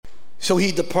So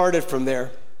he departed from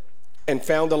there and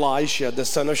found Elisha, the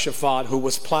son of Shaphat, who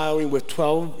was plowing with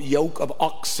 12 yoke of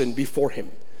oxen before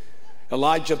him.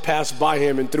 Elijah passed by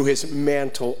him and threw his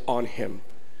mantle on him.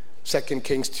 2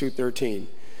 Kings 2:13.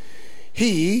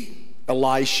 He,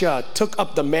 Elisha, took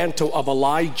up the mantle of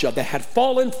Elijah that had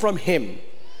fallen from him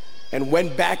and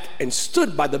went back and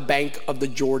stood by the bank of the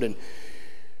Jordan.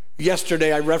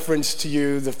 Yesterday, I referenced to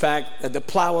you the fact that the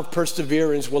plow of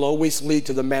perseverance will always lead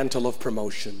to the mantle of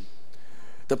promotion.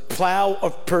 The plow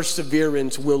of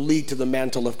perseverance will lead to the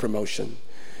mantle of promotion.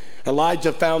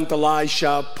 Elijah found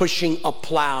Elisha pushing a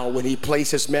plow when he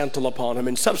placed his mantle upon him.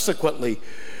 And subsequently,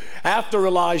 after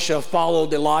Elisha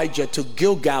followed Elijah to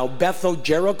Gilgal, Bethel,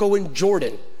 Jericho, and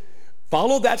Jordan,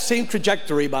 follow that same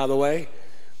trajectory, by the way.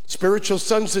 Spiritual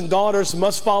sons and daughters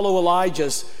must follow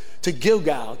Elijah's to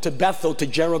Gilgal, to Bethel, to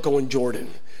Jericho, and Jordan.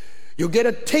 You'll get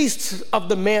a taste of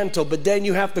the mantle, but then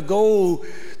you have to go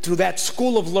through that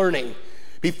school of learning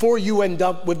before you end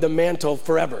up with the mantle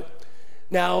forever.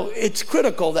 Now, it's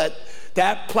critical that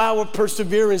that plow of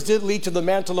perseverance did lead to the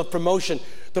mantle of promotion.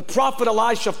 The prophet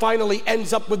Elisha finally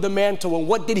ends up with the mantle, and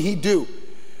what did he do?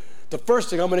 The first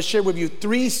thing I'm going to share with you,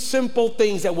 3 simple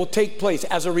things that will take place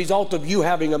as a result of you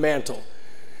having a mantle.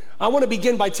 I want to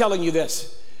begin by telling you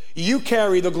this. You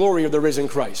carry the glory of the risen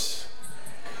Christ.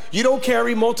 You don't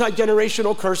carry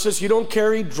multi-generational curses. You don't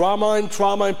carry drama and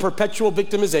trauma and perpetual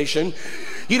victimization.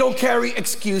 You don't carry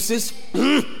excuses.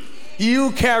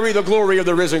 You carry the glory of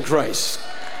the risen Christ.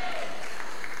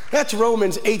 That's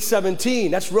Romans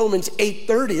 8:17. That's Romans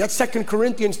 8:30. That's 2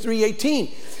 Corinthians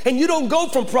 3:18. And you don't go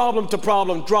from problem to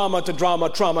problem, drama to drama,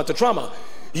 trauma to trauma.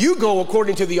 You go,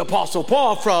 according to the Apostle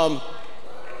Paul, from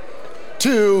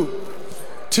to,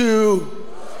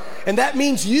 and that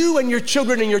means you and your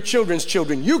children and your children's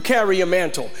children, you carry a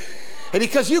mantle. And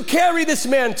because you carry this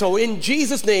mantle in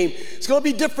Jesus' name, it's going to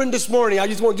be different this morning. I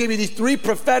just want to give you these 3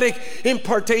 prophetic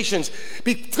impartations.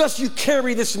 Because you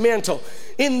carry this mantle,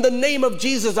 in the name of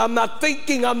Jesus, I'm not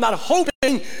thinking, I'm not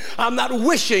hoping, I'm not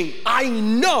wishing. I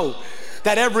know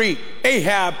that every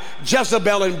Ahab,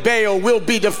 Jezebel, and Baal will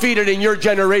be defeated in your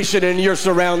generation and your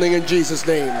surrounding in Jesus'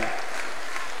 name.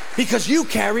 Because you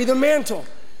carry the mantle.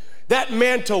 That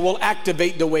mantle will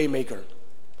activate the waymaker.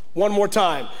 One more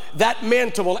time. That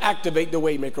mantle will activate the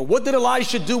waymaker. What did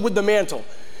Elisha do with the mantle?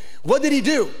 What did he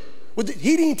do?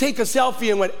 He didn't take a selfie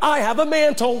and went, I have a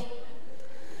mantle.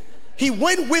 He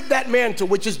went with that mantle,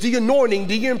 which is the anointing,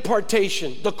 the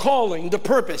impartation, the calling, the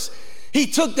purpose. He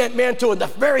took that mantle, and the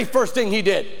very first thing he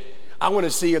did, I want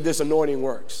to see if this anointing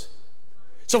works.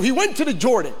 So he went to the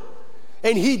Jordan,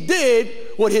 and he did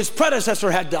what his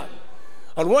predecessor had done.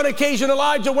 On one occasion,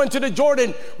 Elijah went to the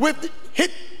Jordan,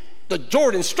 hit the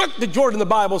Jordan, struck the Jordan, the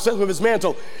Bible says, with his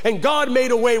mantle, and God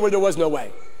made a way where there was no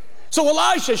way. So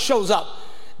Elisha shows up,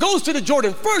 goes to the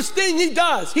Jordan. First thing he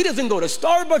does, he doesn't go to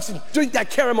Starbucks and drink that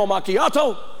caramel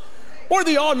macchiato or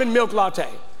the almond milk latte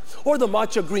or the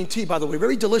matcha green tea, by the way.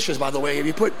 Very delicious, by the way. If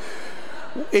you put,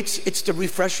 it's the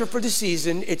refresher for the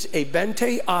season. It's a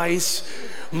Bente ice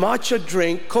matcha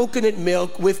drink, coconut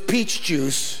milk with peach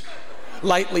juice,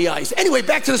 lightly iced. Anyway,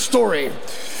 back to the story.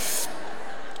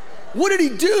 What did he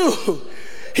do?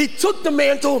 He took the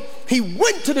mantle, he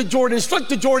went to the Jordan, struck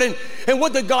the Jordan, and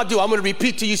what did God do? I'm going to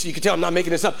repeat to you so you can tell I'm not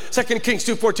making this up. 2 Kings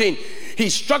 2:14. He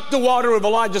struck the water of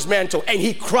Elijah's mantle, and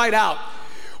he cried out,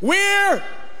 where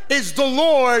is the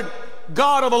Lord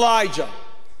God of Elijah?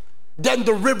 Then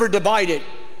the river divided.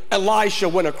 Elisha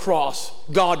went across.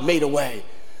 God made a way.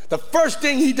 The first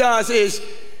thing he does is,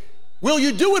 will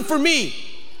you do it for me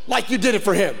like you did it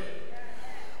for him?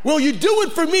 Will you do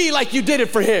it for me like you did it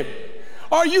for him?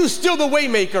 Are you still the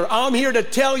waymaker? I'm here to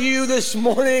tell you this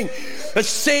morning, the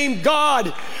same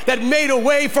God that made a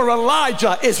way for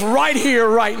Elijah is right here,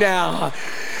 right now.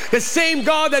 The same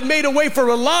God that made a way for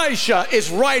Elisha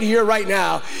is right here, right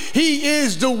now. He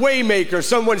is the waymaker.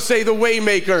 Someone say the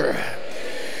waymaker.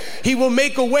 He will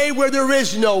make a way where there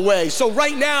is no way. So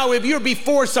right now, if you're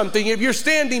before something, if you're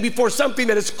standing before something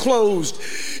that is closed,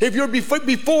 if you're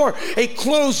before a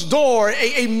closed door,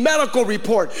 a medical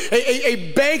report,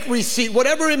 a bank receipt,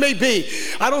 whatever it may be,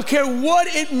 I don't care what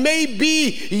it may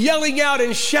be yelling out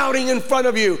and shouting in front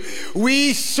of you,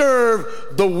 we serve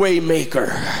the waymaker.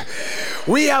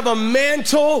 We have a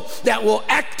mantle that will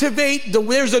activate,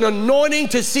 there's an anointing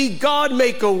to see God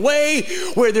make a way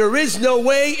where there is no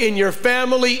way in your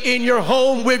family, in your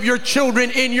home, with your children,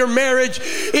 in your marriage,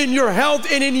 in your health,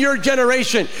 and in your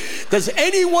generation. Does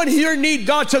anyone here need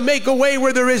God to make a way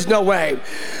where there is no way?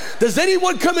 Does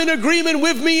anyone come in agreement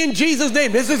with me in Jesus'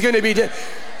 name? This is going to be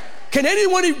Can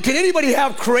anybody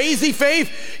have crazy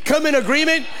faith? Come in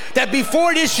agreement that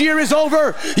before this year is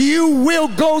over, you will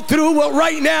go through what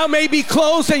right now may be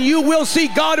close, and you will see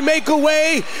God make a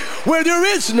way where there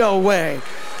is no way.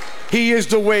 He is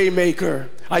the way maker.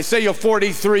 Isaiah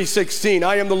 43:16.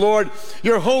 I am the Lord,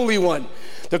 your Holy One,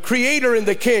 the Creator and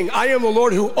the King. I am the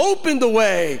Lord who opened the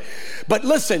way. But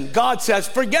listen, God says,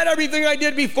 forget everything I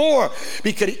did before,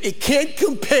 because it can't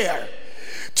compare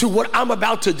to what I'm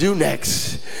about to do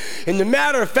next. And the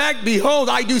matter of fact, behold,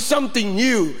 I do something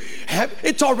new.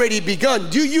 It's already begun.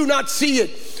 Do you not see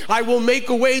it? I will make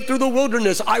a way through the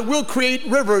wilderness. I will create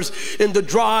rivers in the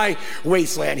dry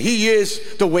wasteland. He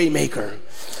is the way maker.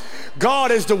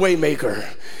 God is the way maker.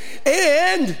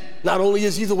 And not only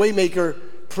is he the way maker,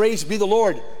 praise be the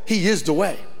Lord, he is the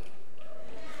way.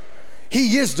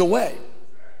 He is the way.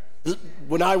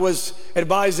 When I was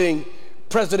advising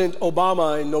President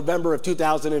Obama in November of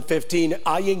 2015,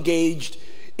 I engaged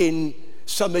in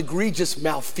some egregious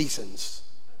malfeasance.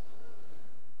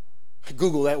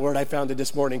 Google that word. I found it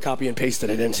this morning, copy and pasted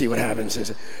it, and see what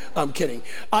happens. I'm kidding.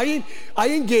 I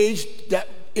engaged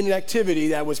in an activity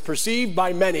that was perceived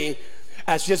by many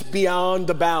as just beyond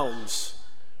the bounds.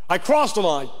 I crossed the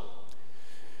line.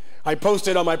 I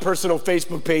posted on my personal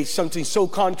Facebook page something so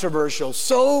controversial,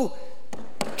 so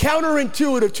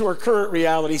counterintuitive to our current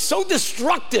reality, so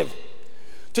destructive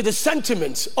to the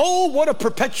sentiments. Oh, what a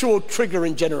perpetual trigger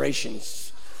in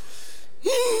generations.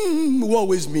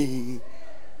 Woe is me.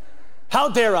 How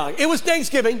dare I? It was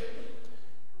Thanksgiving,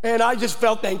 and I just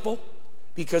felt thankful,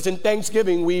 because in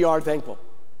Thanksgiving we are thankful.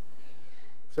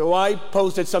 So I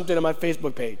posted something on my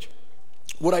Facebook page.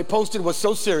 What I posted was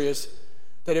so serious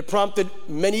that it prompted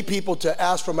many people to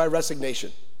ask for my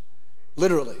resignation.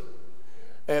 Literally.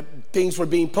 Things were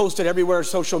being posted everywhere on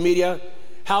social media.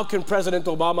 How can President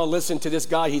Obama listen to this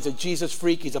guy? He's a Jesus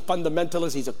freak. He's a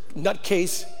fundamentalist. He's a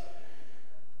nutcase.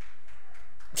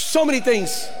 So many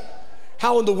things.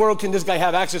 How in the world can this guy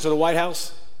have access to the White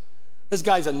House? This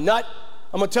guy's a nut.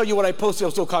 I'm going to tell you what I posted. It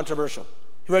was so controversial.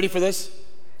 You ready for this?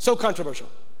 So controversial.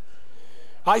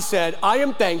 I said, I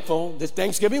am thankful this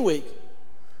Thanksgiving week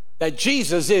that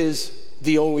Jesus is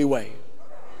the only way.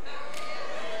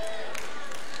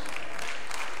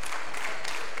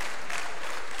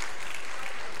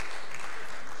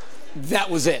 That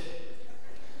was it.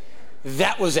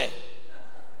 That was it.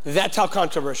 That's how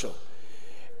controversial.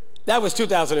 That was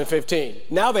 2015.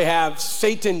 Now they have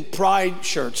Satan pride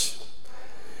shirts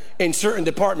in certain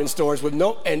department stores with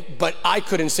but I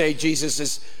couldn't say Jesus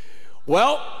is.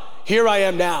 Well, here I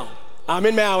am now. I'm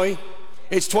in Maui.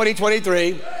 It's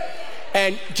 2023.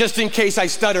 And just in case I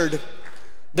stuttered,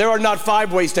 there are not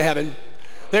 5 ways to heaven.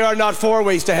 There are not 4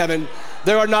 ways to heaven.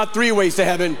 There are not 3 ways to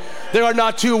heaven. There are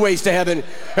not 2 ways to heaven.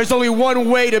 There's only one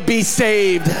way to be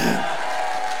saved.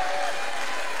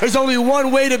 There's only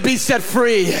one way to be set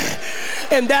free.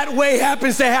 And that way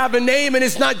happens to have a name, and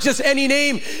it's not just any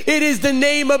name. It is the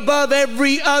name above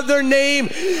every other name.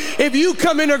 If you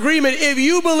come in agreement, if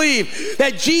you believe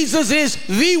that Jesus is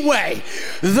the way,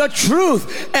 the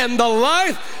truth, and the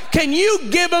life, can you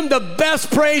give him the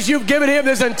best praise you've given him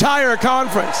this entire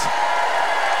conference?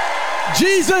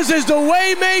 Jesus is the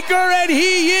way maker, and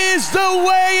he is the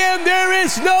way, and there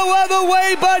is no other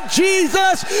way but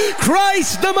Jesus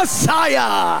Christ the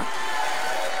Messiah.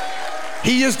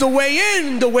 He is the way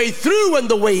in, the way through, and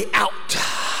the way out.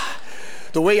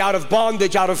 The way out of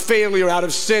bondage, out of failure, out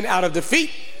of sin, out of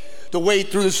defeat. The way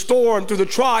through the storm, through the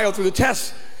trial, through the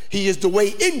test. He is the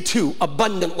way into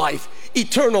abundant life,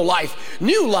 eternal life,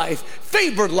 new life,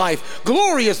 favored life,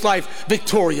 glorious life,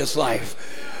 victorious life.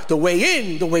 The way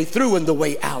in, the way through, and the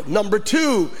way out. Number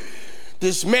 2,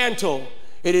 this mantle.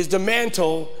 It is the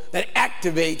mantle that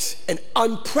activates an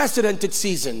unprecedented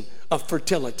season of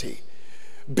fertility,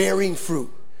 bearing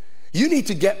fruit. You need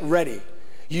to get ready.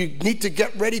 You need to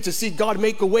get ready to see God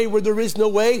make a way where there is no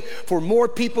way, for more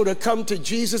people to come to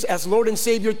Jesus as Lord and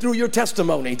Savior through your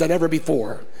testimony than ever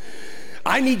before.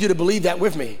 I need you to believe that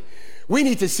with me. We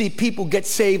need to see people get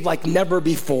saved like never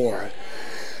before.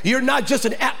 You're not just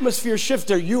an atmosphere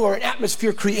shifter, you are an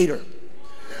atmosphere creator.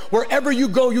 Wherever you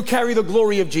go, you carry the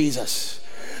glory of Jesus.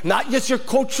 Not just your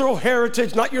cultural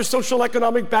heritage, not your social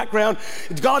economic background.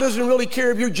 God doesn't really care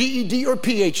if you're GED or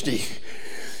PhD.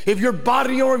 If you're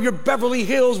Body or if you're Beverly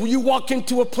Hills, when you walk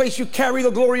into a place, you carry the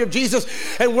glory of Jesus.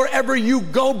 And wherever you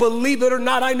go, believe it or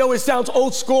not, I know it sounds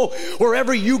old school,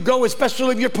 wherever you go,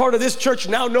 especially if you're part of this church,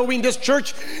 now knowing this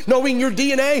church, knowing your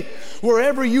DNA,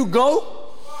 wherever you go,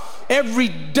 every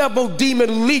devil,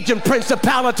 demon, legion,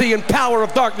 principality, and power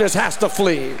of darkness has to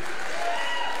flee.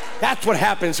 That's what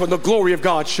happens when the glory of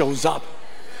God shows up.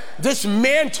 This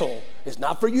mantle It's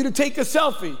not for you to take a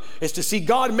selfie. It's to see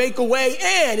God make a way,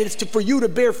 and it's for you to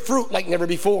bear fruit like never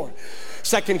before.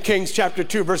 2 Kings chapter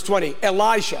 2, verse 20.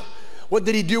 Elisha, what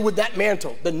did he do with that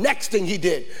mantle? The next thing he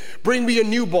did, bring me a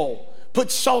new bowl. Put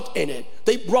salt in it.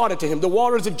 They brought it to him. The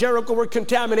waters of Jericho were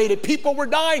contaminated. People were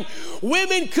dying.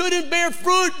 Women couldn't bear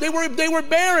fruit. They were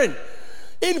barren.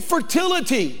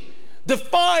 Infertility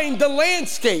defined the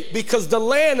landscape because the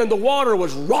land and the water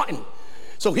was rotten.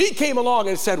 So he came along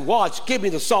and said, watch, give me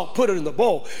the salt, put it in the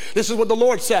bowl. This is what the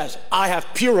Lord says. I have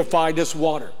purified this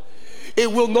water.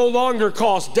 It will no longer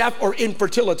cause death or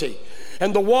infertility.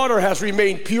 And the water has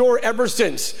remained pure ever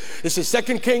since. This is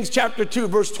 2 Kings chapter 2,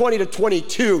 verse 20 to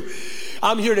 22.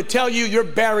 I'm here to tell you your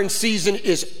barren season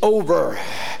is over.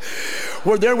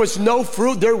 Where there was no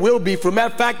fruit, there will be fruit.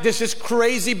 Matter of fact, this is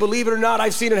crazy. Believe it or not,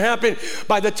 I've seen it happen.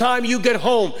 By the time you get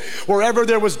home, wherever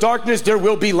there was darkness, there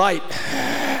will be light.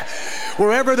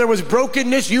 Wherever there was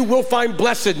brokenness, you will find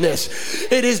blessedness.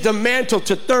 It is the mantle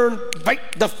to turn, right,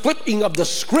 the flipping of the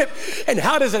script. And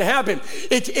how does it happen?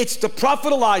 It's the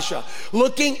prophet Elisha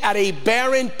looking at a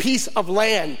barren piece of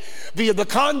land via the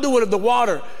conduit of the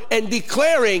water and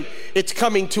declaring it's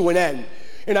coming to an end.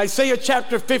 In Isaiah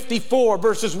chapter 54,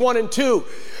 verses 1 and 2,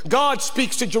 God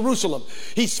speaks to Jerusalem.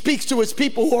 He speaks to his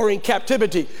people who are in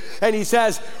captivity. And he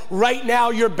says, right now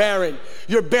you're barren.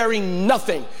 You're bearing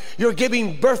nothing. You're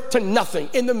giving birth to nothing.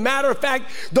 In the matter of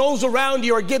fact, those around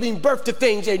you are giving birth to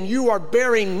things and you are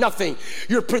bearing nothing.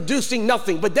 You're producing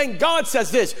nothing. But then God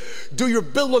says this, do your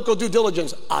biblical due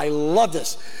diligence. I love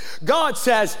this. God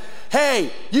says, hey,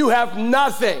 you have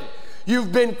nothing.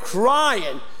 You've been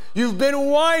crying. You've been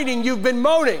whining, you've been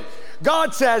moaning.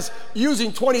 God says,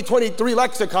 using 2023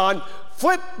 lexicon,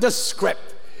 flip the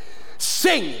script.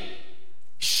 Sing,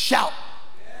 shout,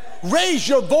 raise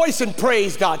your voice in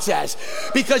praise, God says,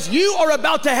 because you are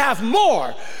about to have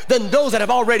more than those that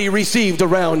have already received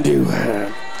around you.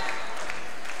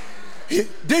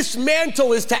 This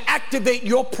mantle is to activate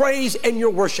your praise and your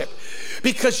worship,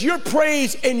 because your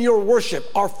praise and your worship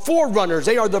are forerunners.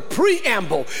 They are the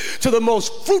preamble to the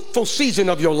most fruitful season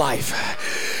of your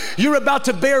life. You're about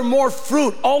to bear more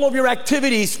fruit. All of your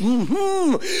activities,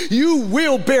 you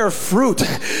will bear fruit.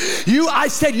 I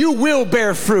said you will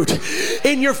bear fruit.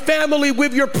 In your family,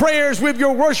 with your prayers, with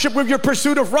your worship, with your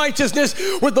pursuit of righteousness,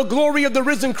 with the glory of the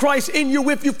risen Christ in you,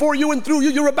 with you, for you, and through you,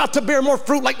 you're about to bear more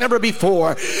fruit like never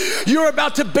before. You're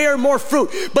about to bear more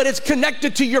fruit, but it's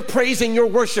connected to your praise and your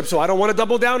worship. So I don't want to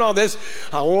double down on this.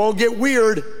 I won't get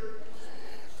weird.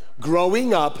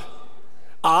 Growing up,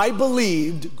 I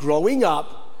believed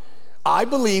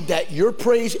that your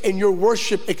praise and your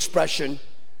worship expression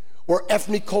were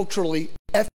ethnoculturally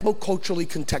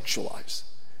contextualized.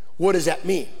 What does that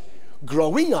mean?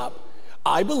 Growing up,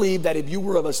 I believed that if you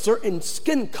were of a certain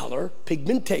skin color,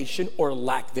 pigmentation, or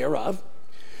lack thereof,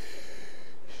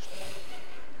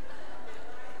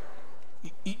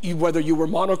 whether you were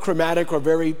monochromatic or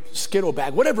very skittle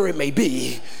bag, whatever it may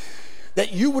be,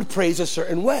 that you would praise a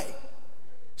certain way.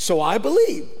 So I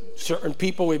believe certain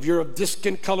people, if you're of this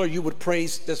skin color, you would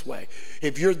praise this way.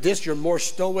 If you're this, you're more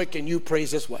stoic and you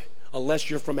praise this way, unless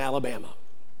you're from Alabama,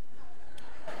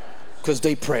 because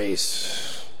they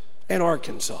praise, and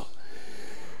Arkansas.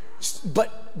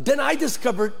 But then I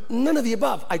discovered none of the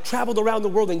above. I traveled around the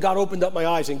world and God opened up my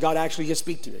eyes and God actually just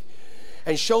speak to me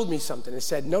and showed me something and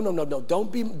said, no,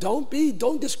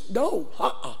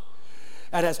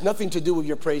 that has nothing to do with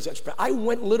your praise expression. I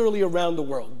went literally around the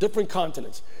world, different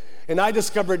continents, and I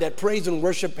discovered that praise and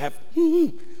worship have,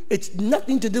 it's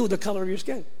nothing to do with the color of your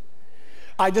skin.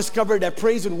 I discovered that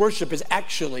praise and worship is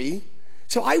actually,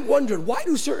 so I wondered, why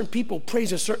do certain people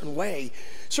praise a certain way?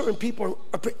 Certain people,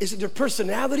 is it their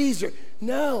personalities?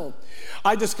 No.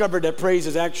 I discovered that praise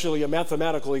is actually a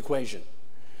mathematical equation.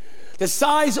 The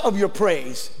size of your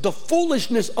praise, the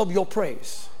foolishness of your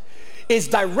praise, is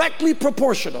directly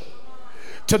proportional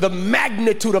to the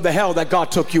magnitude of the hell that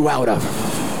God took you out of.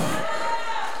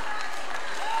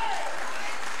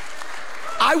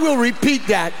 I will repeat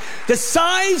that. The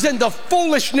size and the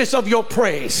foolishness of your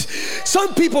praise.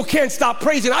 Some people can't stop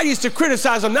praising. I used to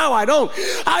criticize them. Now I don't.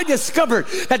 I discovered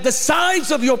that the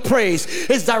size of your praise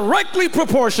is directly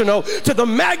proportional to the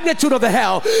magnitude of the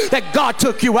hell that God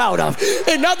took you out of.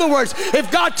 In other words,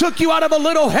 if God took you out of a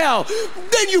little hell,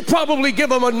 then you probably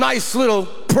give him a nice little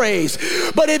praise.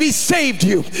 But if he saved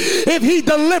you, if he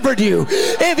delivered you,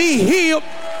 if he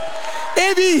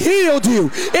healed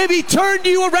you, if he turned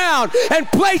you around and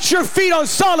placed your feet on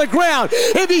solid ground,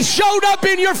 if he showed up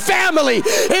in your family,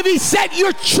 if he set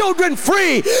your children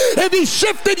free, if he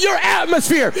shifted your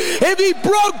atmosphere, if he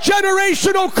broke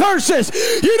generational curses,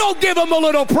 you don't give him a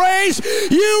little praise,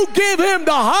 you give him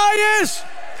the highest.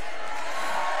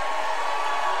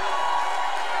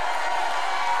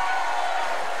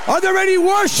 Are there any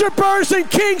worshipers in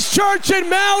King's Church in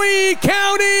Maui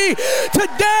County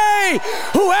today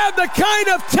who have the kind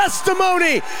of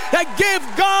testimony that give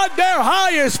God their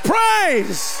highest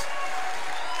praise?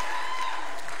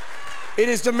 It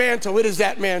is the mantle. It is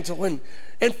that mantle.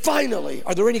 And finally,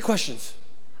 are there any questions?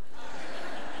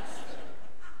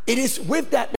 It is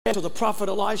with that mantle the prophet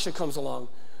Elisha comes along.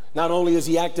 Not only does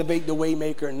he activate the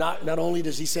waymaker, not only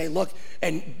does he say, look,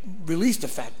 and release the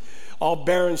fact, all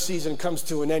barren season comes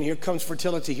to an end. Here comes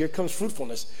fertility. Here comes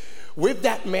fruitfulness. With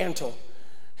that mantle,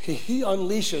 he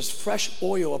unleashes fresh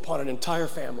oil upon an entire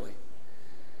family.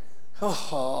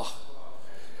 Oh,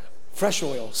 fresh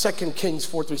oil. 2 Kings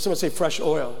 4:3. Someone say fresh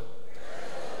oil.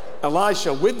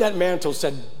 Elisha, with that mantle,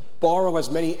 said, borrow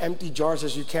as many empty jars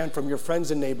as you can from your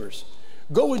friends and neighbors.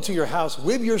 Go into your house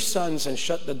with your sons and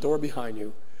shut the door behind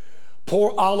you.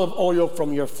 Pour olive oil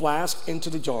from your flask into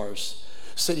the jars,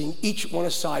 setting each one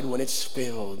aside when it's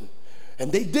filled.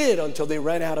 And they did until they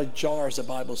ran out of jars, the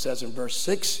Bible says in verse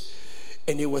 6,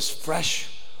 and it was fresh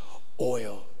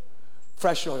oil.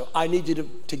 Fresh oil. I need you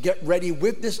to get ready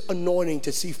with this anointing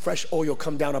to see fresh oil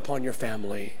come down upon your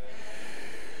family.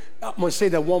 I'm going to say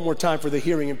that one more time for the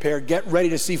hearing impaired. Get ready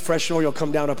to see fresh oil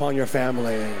come down upon your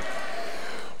family.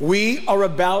 We are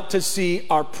about to see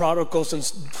our prodigals and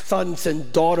sons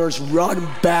and daughters run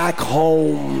back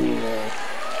home.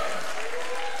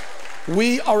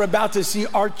 We are about to see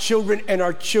our children and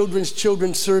our children's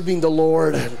children serving the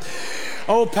Lord.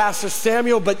 Oh, Pastor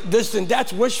Samuel, but listen,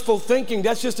 that's wishful thinking.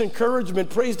 That's just encouragement.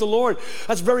 Praise the Lord.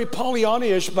 That's very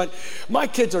Pollyanna-ish, but my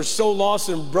kids are so lost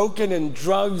and broken and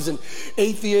drugs and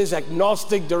atheist,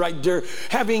 agnostic. They're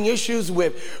having issues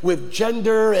with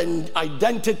gender and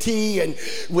identity and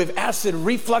with acid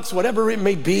reflux, whatever it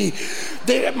may be.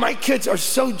 My kids are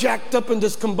so jacked up and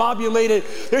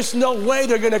discombobulated. There's no way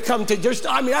they're going to come to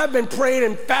I've been praying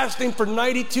and fasting for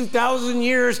 92,000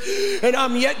 years, and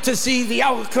I'm yet to see the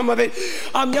outcome of it.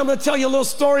 I'm going to tell you a little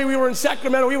story. We were in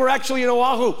Sacramento. We were actually in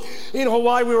Oahu. In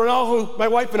Hawaii, we were in Oahu, my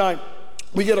wife and I.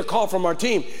 We get a call from our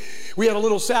team. We had a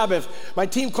little Sabbath. My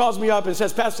team calls me up and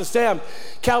says, Pastor Sam,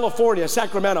 California,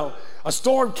 Sacramento, a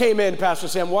storm came in, Pastor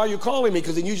Sam. Why are you calling me?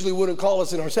 Because he usually wouldn't call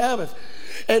us in our Sabbath.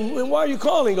 And why are you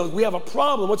calling? He goes, we have a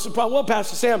problem. What's the problem? Well,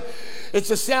 Pastor Sam,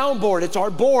 it's a soundboard. It's our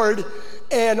board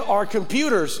and our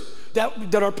computers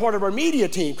that are part of our media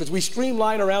team, because we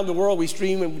streamline around the world. We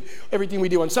stream everything we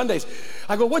do on Sundays.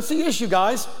 I go, what's the issue,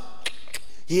 guys?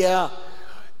 Yeah,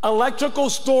 electrical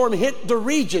storm hit the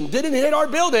region. Didn't hit our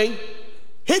building,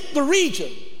 hit the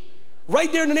region,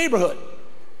 right there in the neighborhood.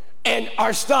 And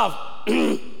our stuff,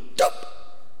 and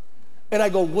I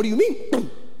go, what do you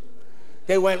mean?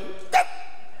 They went,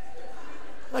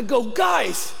 I go,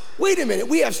 guys, wait a minute.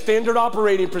 We have standard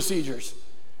operating procedures.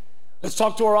 Let's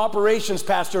talk to our operations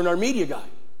pastor and our media guy.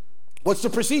 What's the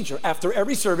procedure? After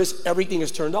every service, everything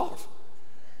is turned off.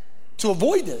 To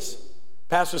avoid this,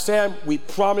 Pastor Sam, we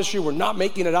promise you we're not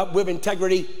making it up with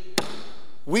integrity.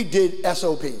 We did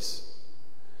SOPs.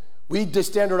 We did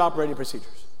standard operating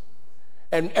procedures.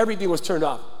 And everything was turned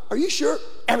off. Are you sure?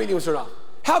 Everything was turned off.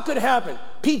 How could it happen?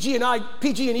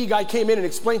 PG&E guy came in and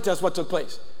explained to us what took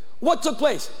place. What took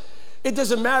place? It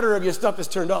doesn't matter if your stuff is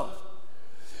turned off.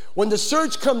 When the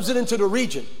surge comes into the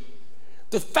region,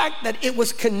 the fact that it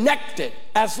was connected,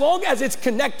 as long as it's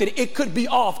connected, it could be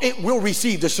off, it will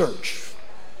receive the surge.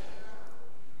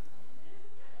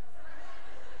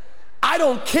 I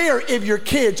don't care if your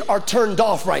kids are turned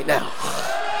off right now.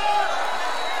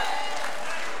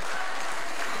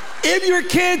 If your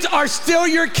kids are still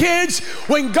your kids,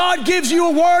 when God gives you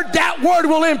a word, that word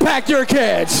will impact your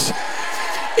kids.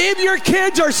 If your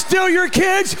kids are still your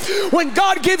kids, when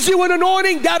God gives you an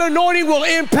anointing, that anointing will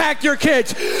impact your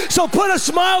kids. So put a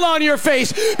smile on your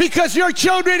face, because your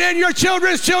children and your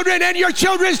children's children and your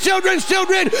children's children's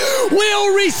children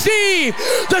will receive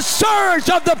the surge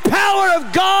of the power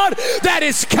of God that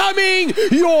is coming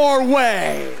your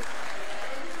way.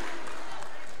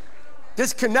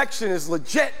 This connection is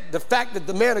legit. The fact that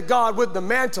the man of God with the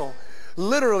mantle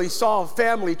literally saw a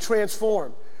family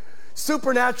transformed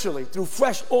supernaturally through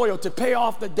fresh oil to pay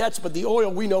off the debts, but the oil,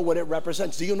 we know what it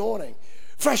represents, the anointing.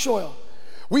 Fresh oil.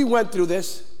 We went through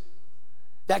this,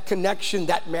 that connection,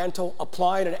 that mantle,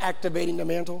 applying and activating the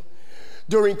mantle.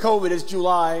 During COVID, it's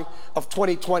July of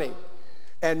 2020,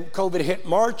 and COVID hit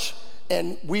March,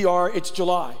 and it's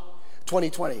July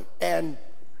 2020, and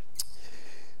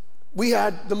we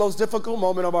had the most difficult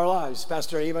moment of our lives.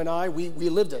 Pastor Eva and I, we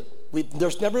lived it.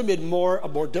 There's never been a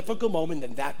more difficult moment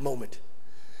than that moment.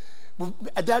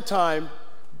 At that time,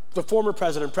 the former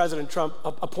president, President Trump,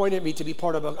 appointed me to be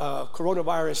part of a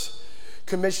coronavirus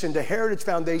commission, the Heritage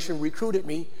Foundation recruited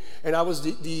me, and I was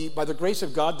by the grace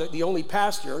of God, the only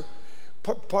pastor,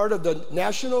 part of the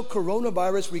National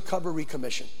Coronavirus Recovery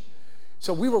Commission.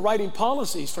 So we were writing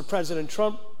policies for President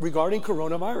Trump regarding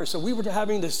coronavirus. So we were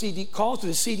having the calls to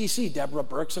the CDC, Deborah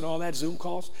Birx and all that, Zoom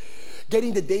calls,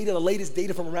 getting the data, the latest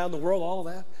data from around the world, all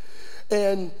of that.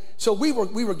 And so we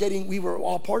were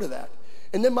all part of that.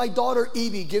 And then my daughter,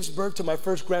 Evie, gives birth to my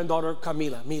first granddaughter,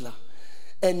 Mila.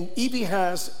 And Evie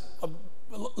has a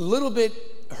little bit,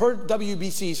 her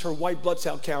WBCs, her white blood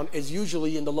cell count is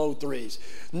usually in the low 3s.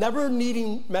 Never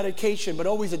needing medication, but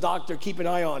always a doctor, keep an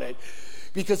eye on it,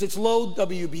 because it's low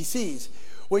WBCs.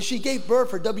 When she gave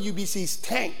birth, her WBCs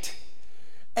tanked,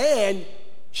 and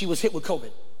she was hit with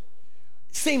COVID.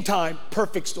 Same time,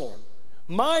 perfect storm.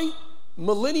 My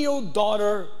millennial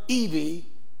daughter, Evie,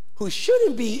 who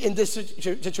shouldn't be in this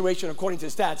situation according to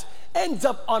the stats, ends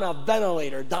up on a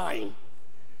ventilator dying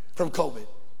from COVID.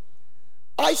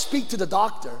 I speak to the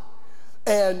doctor,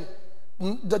 and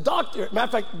the doctor, matter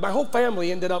of fact, my whole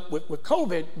family ended up with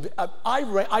COVID.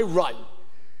 I run.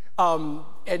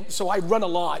 And so I run a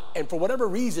lot, and for whatever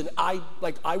reason, I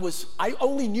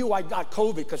only knew I got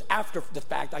COVID because after the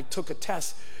fact, I took a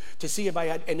test to see if I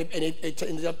had, and it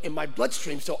ended up in my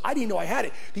bloodstream, so I didn't know I had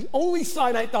it. The only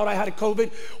sign I thought I had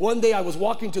COVID, one day I was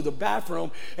walking to the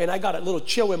bathroom, and I got a little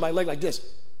chill in my leg like this.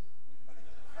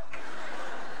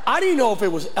 I didn't know if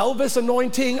it was Elvis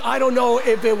anointing. I don't know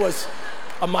if it was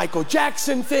a Michael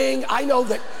Jackson thing. I know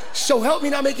that, so help me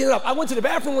not making it up. I went to the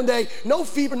bathroom one day, no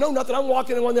fever, no nothing. I'm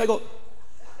walking, and one day I go,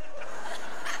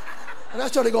 and I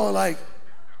started going like,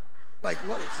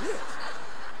 what is this?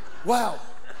 Wow.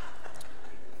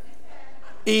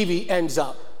 Evie ends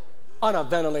up on a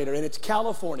ventilator, and it's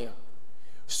California,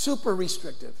 super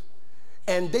restrictive,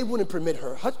 and they wouldn't permit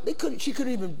her. She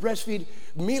couldn't even breastfeed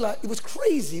Mila. It was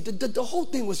crazy. The whole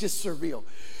thing was just surreal.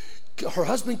 Her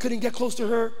husband couldn't get close to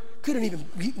her. Couldn't even,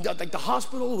 like the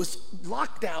hospital was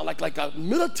locked down, like a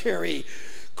military,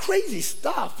 crazy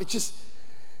stuff. It's just,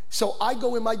 so I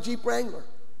go in my Jeep Wrangler.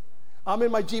 I'm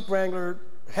in my Jeep Wrangler,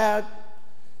 hat,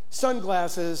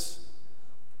 sunglasses,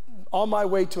 on my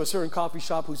way to a certain coffee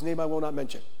shop whose name I will not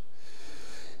mention.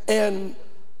 And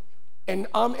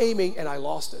I'm aiming, and I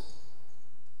lost it.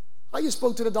 I just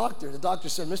spoke to the doctor. The doctor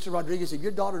said, Mr. Rodriguez, if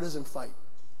your daughter doesn't fight,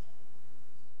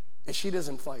 and she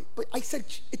doesn't fight. But I said,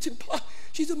 it's impossible.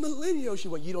 She's a millennial. She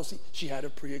went, you don't see. She had a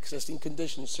pre-existing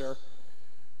condition, sir.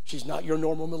 She's not your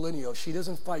normal millennial. She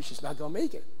doesn't fight. She's not going to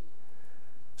make it.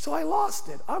 So I lost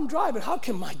it. I'm driving. How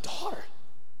can my daughter?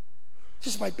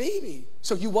 She's my baby.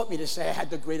 So you want me to say I had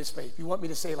the greatest faith? You want me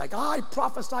to say like, I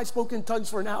prophesied, spoke in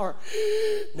tongues for an hour?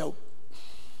 No.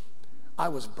 I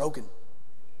was broken.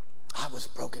 I was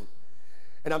broken.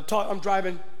 And I'm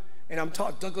driving, and I'm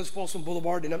talking Douglas Folsom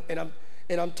Boulevard, and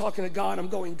I'm talking to God. I'm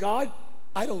going, God,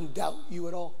 I don't doubt you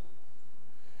at all.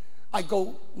 I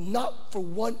go, not for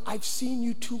one, I've seen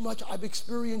you too much. I've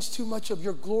experienced too much of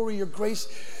your glory, your grace.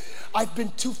 I've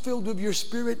been too filled with your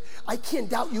spirit. I can't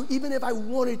doubt you. Even if I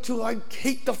wanted to, I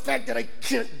hate the fact that I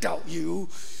can't doubt you.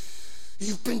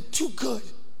 You've been too good.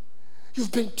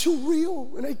 You've been too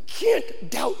real, and I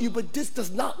can't doubt you, but this does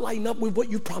not line up with what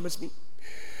you promised me.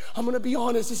 I'm going to be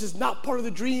honest, this is not part of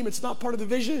the dream. It's not part of the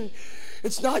vision.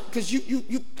 It's not because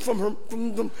you from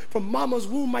mama's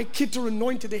womb, my kids are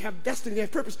anointed. They have destiny. They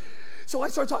have purpose. So I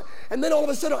started talking, and then all of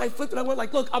a sudden I flipped and I went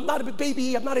like, look, I'm not a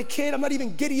baby. I'm not a kid. I'm not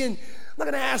even Gideon. I'm not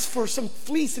going to ask for some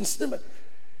fleece and snippet.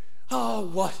 Oh,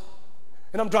 what?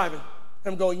 And I'm driving.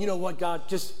 And I'm going, you know what, God,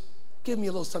 just give me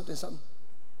a little something.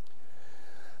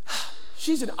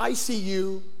 She's in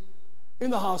ICU in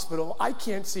the hospital. I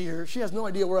can't see her. She has no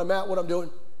idea where I'm at, what I'm doing.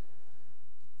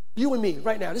 You and me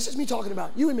right now. This is me talking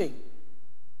about you and me.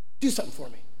 Do something for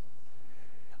me.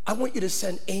 I want you to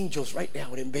send angels right now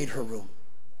and invade her room.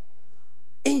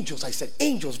 Angels, I said,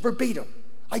 angels, verbatim.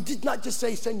 I did not just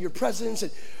say send your presence.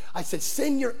 I said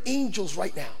send your angels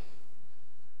right now.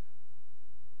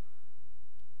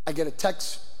 I get a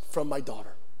text from my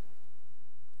daughter.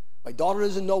 My daughter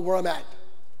doesn't know where I'm at,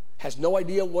 has no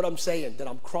idea what I'm saying, that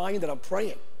I'm crying, that I'm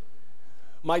praying.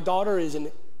 My daughter is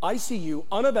in ICU,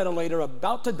 on a ventilator,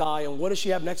 about to die, and what does she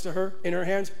have next to her, in her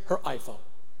hands? Her iPhone.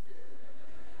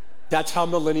 That's how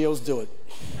millennials do it.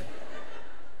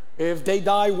 If they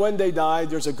die when they die,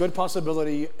 there's a good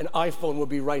possibility an iPhone will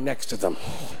be right next to them.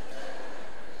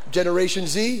 Generation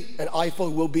Z, an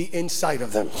iPhone will be inside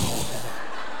of them.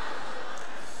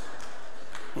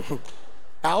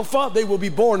 Alpha, they will be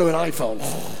born with an iPhone.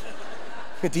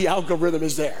 The algorithm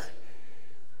is there.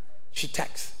 She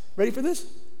texts. Ready for this?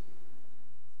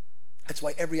 That's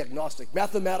why every agnostic,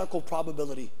 mathematical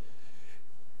probability,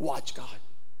 watch God.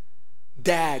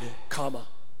 Dad, comma,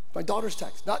 My daughter's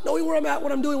text, not knowing where I'm at,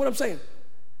 what I'm doing, what I'm saying.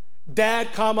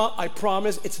 Dad, comma, I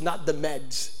promise it's not the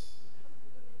meds.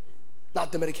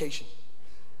 Not the medication.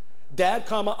 Dad,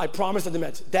 comma, I promise not the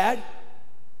meds. Dad,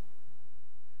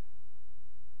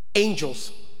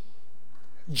 angels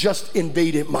just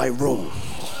invaded my room.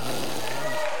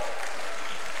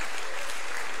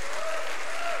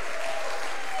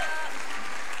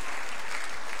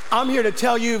 I'm here to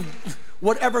tell you,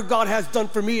 whatever God has done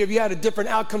for me, if you had a different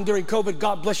outcome during COVID,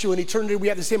 God bless you. In eternity, we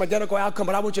have the same identical outcome,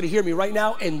 but I want you to hear me right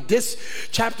now. In this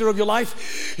chapter of your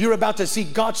life, you're about to see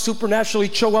God supernaturally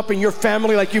show up in your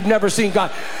family like you've never seen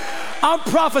God. I'm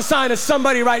prophesying to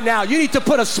somebody right now. You need to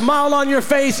put a smile on your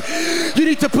face. You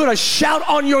need to put a shout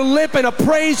on your lip and a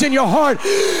praise in your heart,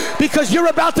 because you're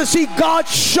about to see God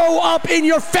show up in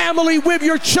your family, with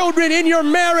your children, in your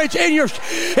marriage,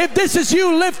 if this is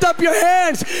you, lift up your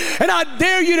hands, and I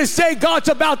dare you to say, God's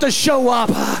about to show up.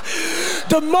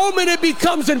 The moment it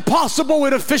becomes impossible,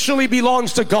 it officially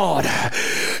belongs to God.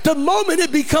 The moment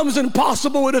it becomes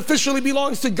impossible, it officially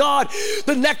belongs to God.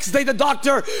 The next day, the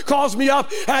doctor calls me up,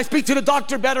 and I speak to the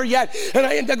doctor, better yet, and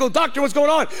I go, doctor, what's going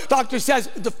on? Doctor says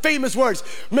the famous words,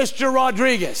 Mr.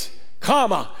 Rodriguez,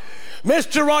 comma,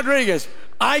 Mr. Rodriguez,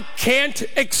 I can't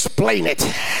explain it.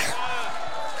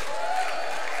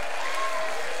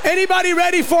 Anybody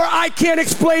ready for I can't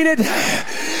explain it?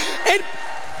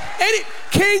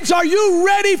 Kings, are you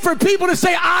ready for people to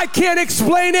say, I can't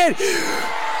explain it?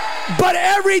 But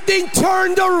everything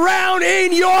turned around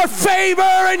in your favor,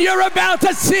 and you're about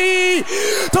to see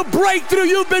the breakthrough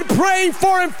you've been praying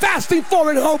for and fasting for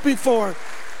and hoping for.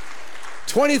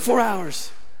 24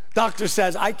 hours. Doctor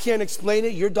says, I can't explain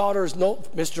it. Your daughter is, no,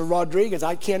 Mr. Rodriguez,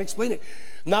 I can't explain it.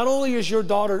 Not only is your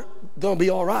daughter going to be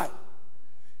all right,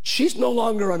 she's no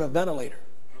longer on a ventilator.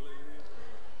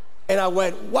 And I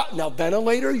went, what? Now,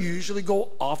 ventilator, you usually go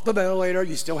off the ventilator.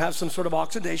 You still have some sort of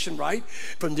oxidation, right?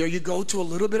 From there, you go to a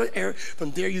little bit of air.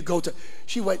 From there, you go to...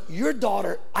 She went, your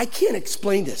daughter, I can't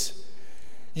explain this.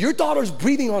 Your daughter's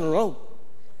breathing on her own.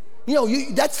 You know,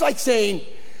 that's like saying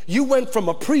you went from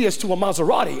a Prius to a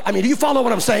Maserati. I mean, do you follow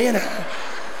what I'm saying?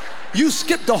 You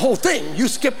skipped the whole thing. You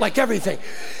skipped like everything.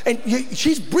 And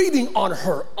she's breathing on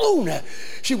her own.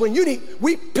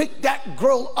 We picked that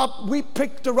girl up. We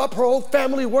picked her up. Her whole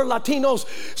family were Latinos.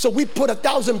 So we put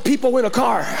 1,000 people in a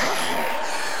car.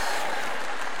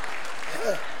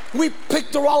 We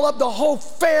picked her all up. The whole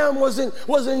fam was in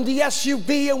the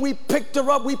SUV, and we picked her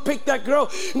up. We picked that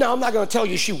girl. Now, I'm not going to tell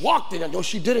you she walked in. I know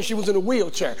she didn't. She was in a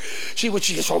wheelchair. She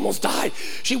just almost died.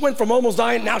 She went from almost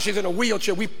dying. Now she's in a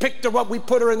wheelchair. We picked her up. We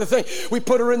put her in the thing. We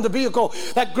put her in the vehicle.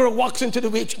 That girl walks into the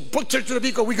vehicle, puts her to the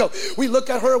vehicle. We look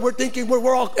at her. We're thinking,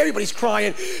 everybody's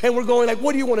crying, and we're going like,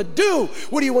 what do you want to do?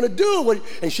 What do you want to do?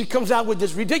 And she comes out with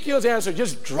this ridiculous answer,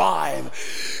 just drive.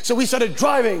 So we started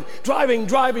driving.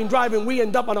 We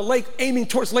end up on a lake, aiming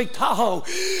towards Lake Tahoe,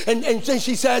 and then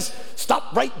she says,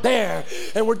 stop right there.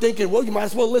 And we're thinking, well, you might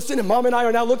as well listen. And Mom and I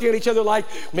are now looking at each other like,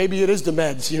 maybe it is the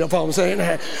meds, you know what I'm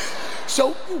saying?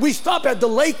 So we stop at the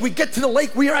lake. We get to the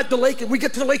lake. We are at the lake, and we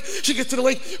get to the lake. She gets to the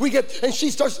lake. And she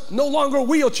starts no longer a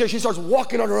wheelchair. She starts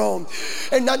walking on her own.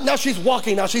 And now she's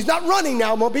walking. Now she's not running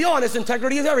now. I'm gonna be honest.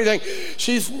 Integrity is everything.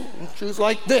 She's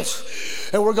like this,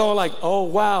 and we're going like, oh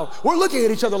wow. We're looking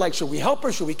at each other like, should we help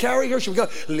her? Should we carry her? Should we go?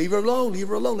 Leave her alone. Leave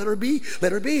her alone. Let her be.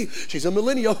 Let her be. She's a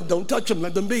millennial. Don't touch them.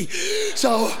 Let them be.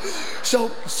 So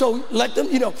let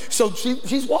them. You know. So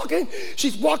she's walking.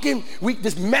 She's walking.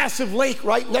 This massive lake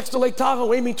right next to Lake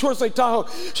Tahoe, aiming towards Lake Tahoe.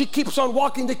 She keeps on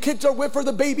walking. The kids are with her.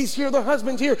 The baby's here. The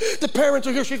husband's here. The parents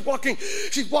are here. She's walking.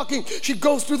 She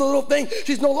goes through the little thing.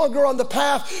 She's no longer on the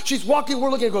path. She's walking.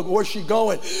 We're looking at her. Where's she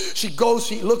going? She goes.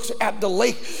 She looks at the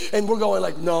lake, and we're going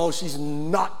like, no, she's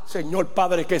not. Señor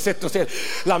Padre, ¿qué es esto?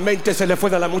 La mente se le fue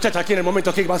de la muchacha aquí en el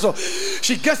momento que pasó.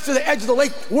 She gets to the edge of the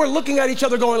lake. We're looking at each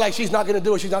other going like, she's not going to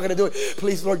do it. She's not going to do it.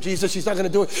 Please, Lord Jesus, she's not going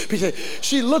to do it.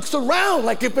 She looks around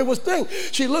like if it was thing.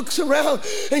 She looks around,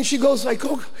 and she goes like,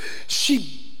 oh,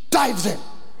 she dives in.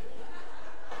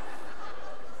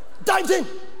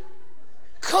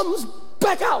 Comes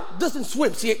back out, doesn't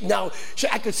swim. See, now,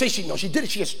 I could say she did it.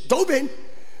 She just dove in,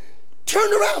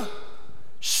 turned around,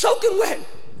 soaking wet.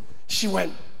 She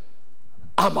went,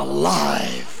 I'm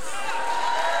alive.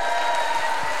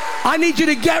 I need you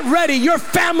to get ready. Your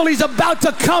family's about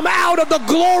to come out of the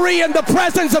glory and the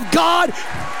presence of God.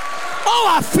 Oh,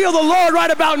 I feel the Lord right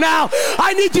about now.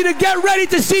 I need you to get ready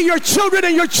to see your children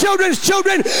and your children's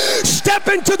children step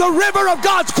into the river of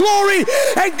God's glory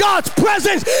and God's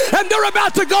presence, and they're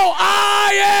about to go,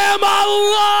 I am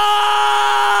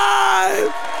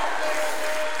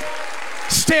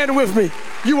alive. Stand with me.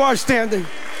 You are standing.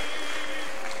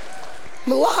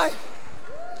 I'm alive.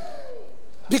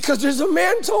 Because there's a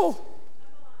mantle.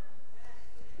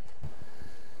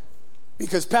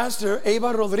 Because Pastor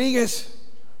Eva Rodriguez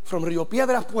from Rio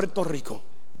Piedras, Puerto Rico,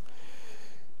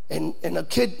 and a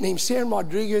kid named Sam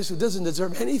Rodriguez who doesn't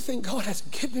deserve anything God has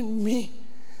given me.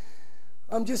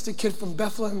 I'm just a kid from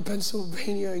Bethlehem,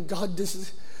 Pennsylvania, and God,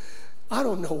 I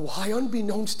don't know why,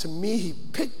 unbeknownst to me, he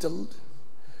picked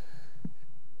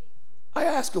I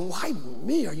asked him, why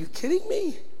me? Are you kidding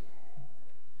me?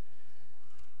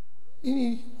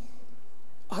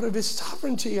 Out of his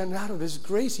sovereignty and out of his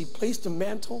grace, he placed a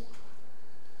mantle.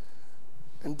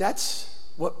 And that's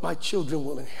what my children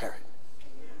will inherit.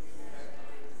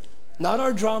 Not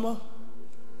our drama,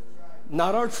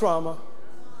 not our trauma,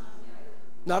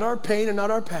 not our pain and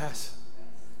not our past,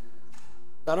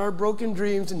 not our broken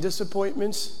dreams and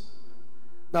disappointments,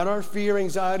 not our fear,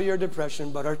 anxiety, or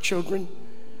depression, but our children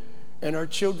and our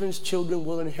children's children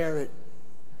will inherit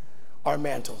our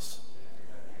mantles.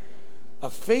 A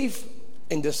faith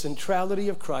in the centrality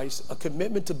of Christ, a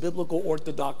commitment to biblical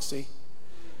orthodoxy,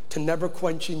 to never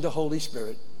quenching the Holy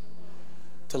Spirit,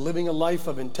 to living a life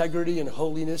of integrity and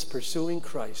holiness, pursuing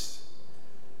Christ,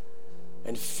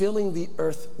 and filling the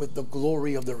earth with the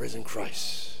glory of the risen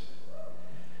Christ.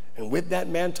 And with that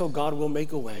mantle, God will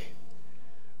make a way.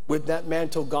 With that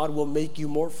mantle, God will make you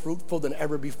more fruitful than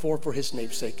ever before for his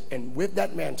name's sake. And with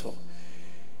that mantle,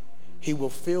 he will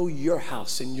fill your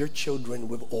house and your children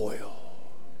with oil.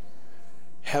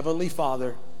 Heavenly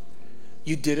Father,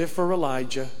 you did it for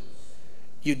Elijah.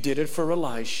 You did it for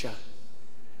Elisha.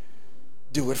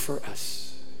 Do it for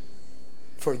us.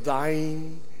 For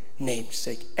thine name's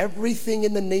sake. Everything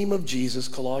in the name of Jesus,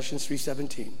 Colossians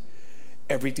 3:17.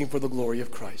 Everything for the glory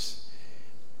of Christ.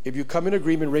 If you come in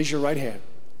agreement, raise your right hand.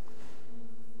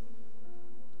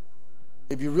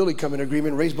 If you really come in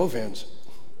agreement, raise both hands.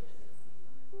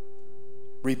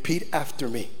 Repeat after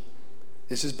me.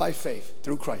 This is by faith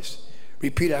through Christ.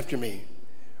 Repeat after me.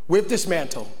 With this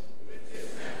mantle,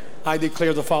 I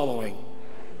declare the following.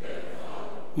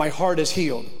 My heart is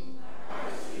healed.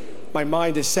 My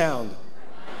mind is sound.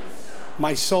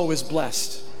 My soul is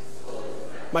blessed.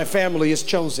 My family is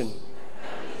chosen.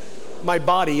 My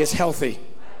body is healthy.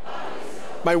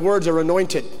 My words are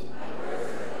anointed.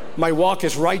 My walk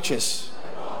is righteous.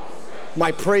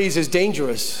 My praise is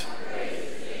dangerous.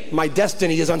 My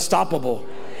destiny is unstoppable.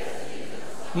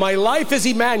 My life is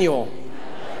Emmanuel.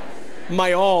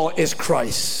 My all is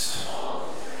Christ.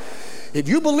 If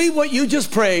you believe what you just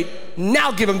prayed,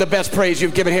 now give him the best praise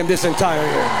you've given him this entire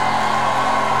year.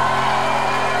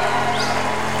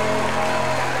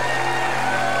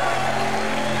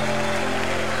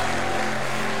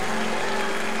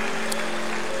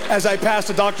 As I pass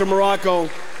to Dr. Morocco,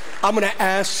 I'm going to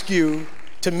ask you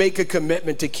to make a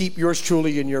commitment to keep yours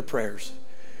truly in your prayers.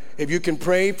 If you can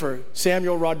pray for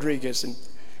Samuel Rodriguez and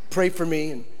pray for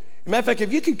me. And matter of fact,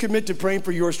 if you can commit to praying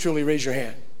for yours truly, raise your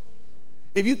hand.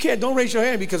 If you can't, don't raise your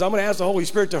hand, because I'm going to ask the Holy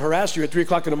Spirit to harass you at 3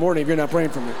 o'clock in the morning if you're not praying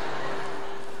for me.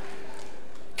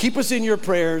 Keep us in your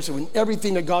prayers and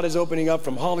everything that God is opening up,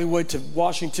 from Hollywood to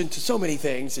Washington to so many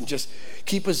things, and just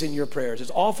keep us in your prayers.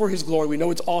 It's all for his glory. We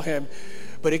know it's all him,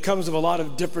 but it comes with a lot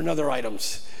of different other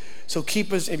items. So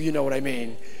keep us, if you know what I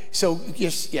mean. So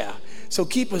yes, yeah. So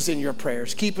keep us in your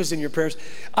prayers. Keep us in your prayers.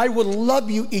 I would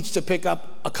love you each to pick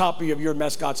up a copy of Your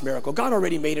Mascot's Miracle. God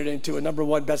already made it into a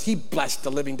 #1 best. He blessed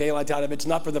the living daylight out of it. It's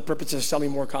not for the purpose of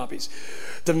selling more copies.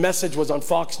 The message was on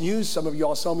Fox News. Some of you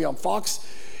all saw me on Fox,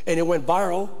 and it went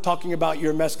viral talking about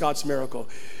Your Mascot's Miracle.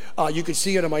 You could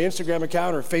see it on my Instagram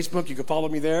account or Facebook. You could follow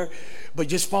me there, but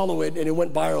just follow it, and it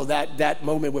went viral that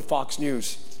moment with Fox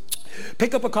News.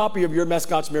 Pick up a copy of Your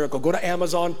Mascot's Miracle. Go to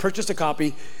Amazon, purchase a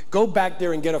copy. Go back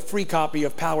there and get a free copy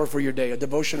of Power for Your Day, a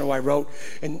devotional I wrote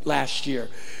last year.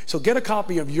 So get a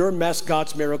copy of Your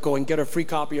Mascot's Miracle and get a free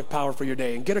copy of Power for Your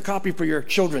Day. And get a copy for your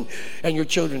children and your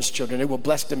children's children. It will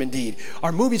bless them indeed.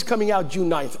 Our movie's coming out June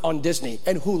 9th on Disney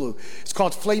and Hulu. It's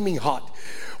called Flaming Hot.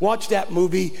 Watch that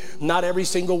movie. Not every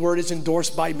single word is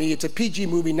endorsed by me. It's a PG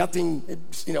movie, nothing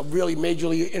really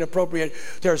majorly inappropriate.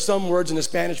 There are some words in the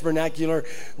Spanish vernacular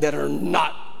that are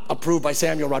not approved by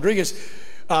Samuel Rodriguez.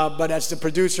 But as the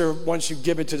producer, once you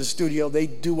give it to the studio, they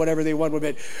do whatever they want with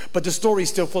it. But the story's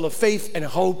still full of faith and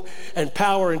hope and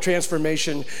power and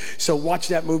transformation. So watch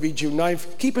that movie June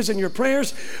 9th. Keep us in your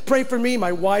prayers. Pray for me.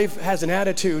 My wife has an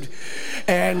attitude.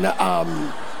 And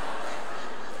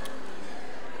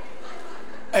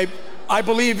I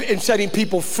believe in setting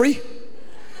people free.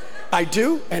 I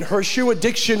do. And her shoe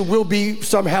addiction will be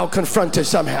somehow confronted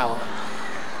somehow.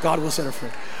 God will set her free.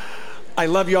 I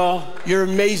love y'all. You're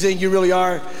amazing. You really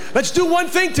are. Let's do one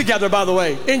thing together, by the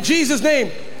way. In Jesus'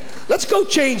 name, let's go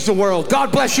change the world.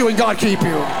 God bless you and God keep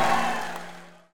you.